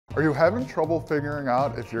Are you having trouble figuring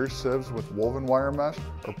out if your sieves with woven wire mesh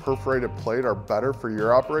or perforated plate are better for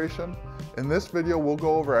your operation? In this video, we'll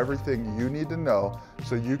go over everything you need to know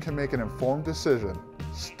so you can make an informed decision.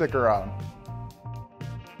 Stick around.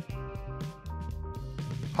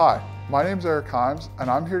 Hi, my name's Eric Himes, and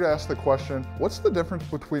I'm here to ask the question, what's the difference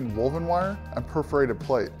between woven wire and perforated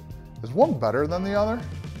plate? Is one better than the other?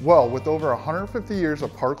 Well, with over 150 years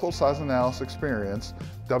of particle size analysis experience,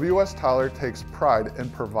 W.S. Tyler takes pride in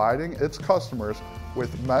providing its customers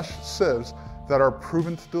with mesh sieves that are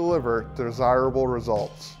proven to deliver desirable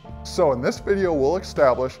results. So in this video, we'll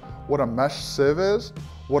establish what a mesh sieve is,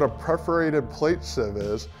 what a perforated plate sieve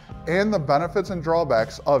is, and the benefits and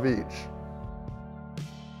drawbacks of each.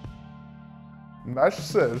 Mesh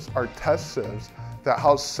sieves are test sieves that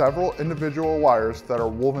house several individual wires that are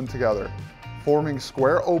woven together, forming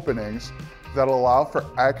square openings that allow for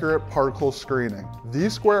accurate particle screening.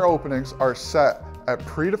 These square openings are set at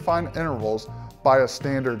predefined intervals by a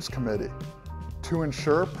standards committee. To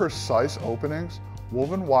ensure precise openings,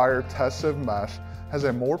 woven wire test sieve mesh has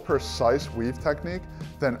a more precise weave technique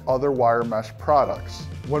than other wire mesh products.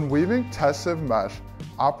 When weaving test sieve mesh,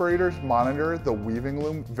 operators monitor the weaving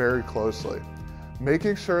loom very closely,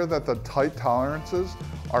 making sure that the tight tolerances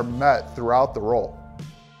are met throughout the roll.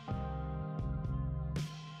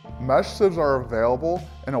 Mesh sieves are available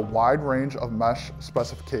in a wide range of mesh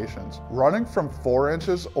specifications, running from 4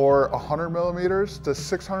 inches or 100 millimeters to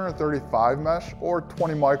 635 mesh or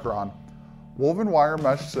 20 micron. Woven wire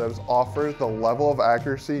mesh sieves offer the level of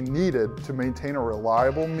accuracy needed to maintain a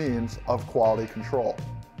reliable means of quality control.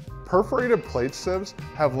 Perforated plate sieves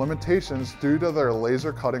have limitations due to their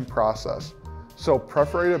laser cutting process, so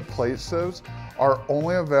perforated plate sieves are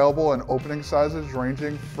only available in opening sizes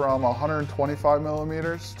ranging from 125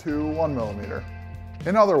 millimeters to 1 millimeter.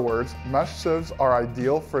 In other words, mesh sieves are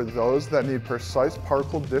ideal for those that need precise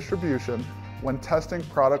particle distribution when testing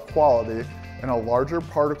product quality in a larger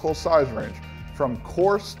particle size range, from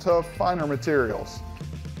coarse to finer materials.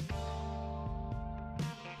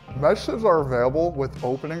 Mesh sieves are available with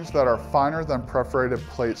openings that are finer than perforated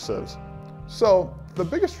plate sieves. So, the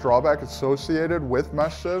biggest drawback associated with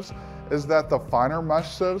mesh sieves is that the finer mesh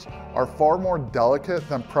sieves are far more delicate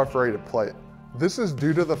than perforated plate. This is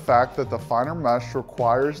due to the fact that the finer mesh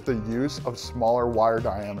requires the use of smaller wire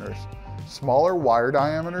diameters. Smaller wire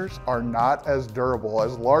diameters are not as durable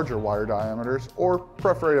as larger wire diameters or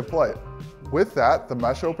perforated plate. With that, the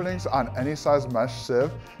mesh openings on any size mesh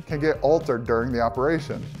sieve can get altered during the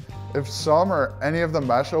operation. If some or any of the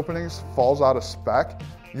mesh openings falls out of spec,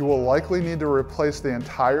 you will likely need to replace the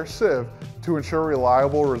entire sieve to ensure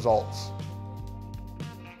reliable results.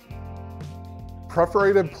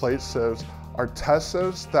 Perforated plate sieves are test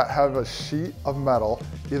sieves that have a sheet of metal,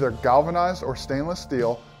 either galvanized or stainless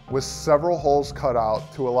steel, with several holes cut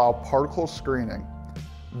out to allow particle screening.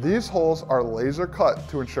 These holes are laser cut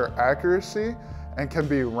to ensure accuracy and can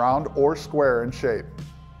be round or square in shape.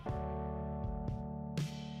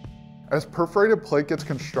 As perforated plate gets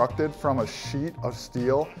constructed from a sheet of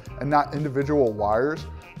steel and not individual wires,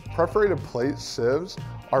 perforated plate sieves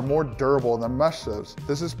are more durable than mesh sieves.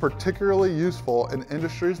 This is particularly useful in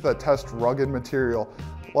industries that test rugged material,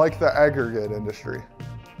 like the aggregate industry.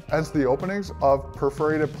 As the openings of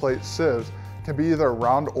perforated plate sieves can be either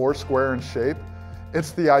round or square in shape,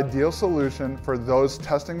 it's the ideal solution for those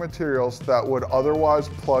testing materials that would otherwise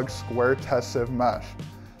plug square test sieve mesh.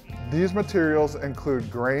 These materials include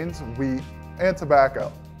grains, wheat, and tobacco.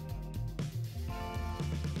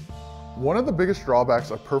 One of the biggest drawbacks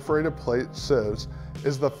of perforated plate sieves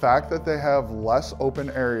is the fact that they have less open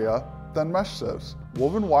area than mesh sieves.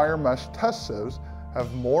 Woven wire mesh test sieves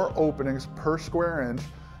have more openings per square inch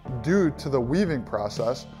due to the weaving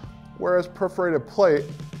process, whereas perforated plate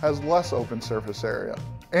has less open surface area.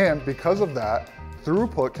 And because of that,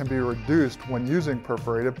 throughput can be reduced when using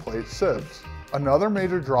perforated plate sieves. Another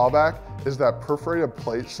major drawback is that perforated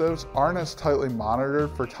plate sieves aren't as tightly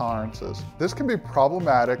monitored for tolerances. This can be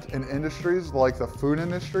problematic in industries like the food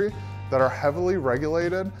industry that are heavily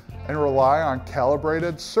regulated and rely on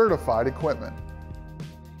calibrated, certified equipment.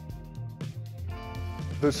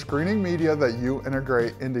 The screening media that you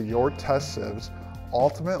integrate into your test sieves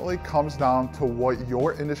ultimately comes down to what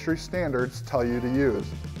your industry standards tell you to use.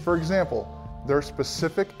 For example, there are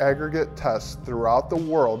specific aggregate tests throughout the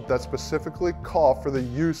world that specifically call for the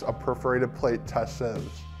use of perforated plate test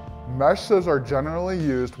sieves. Mesh sieves are generally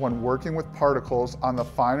used when working with particles on the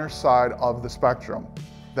finer side of the spectrum.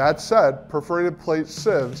 That said, perforated plate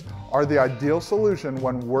sieves are the ideal solution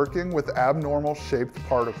when working with abnormal shaped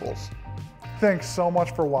particles. Thanks so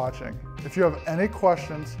much for watching. If you have any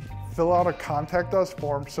questions, fill out a contact us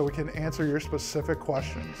form so we can answer your specific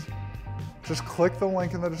questions. Just click the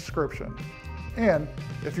link in the description. And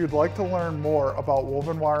if you'd like to learn more about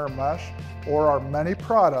woven wire mesh or our many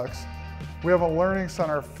products, we have a learning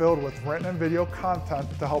center filled with written and video content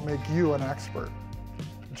to help make you an expert.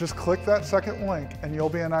 Just click that second link and you'll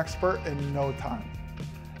be an expert in no time.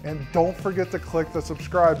 And don't forget to click the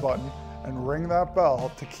subscribe button and ring that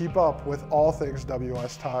bell to keep up with all things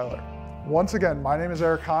WS Tyler. Once again, my name is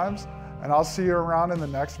Eric Himes, and I'll see you around in the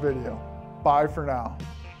next video. Bye for now.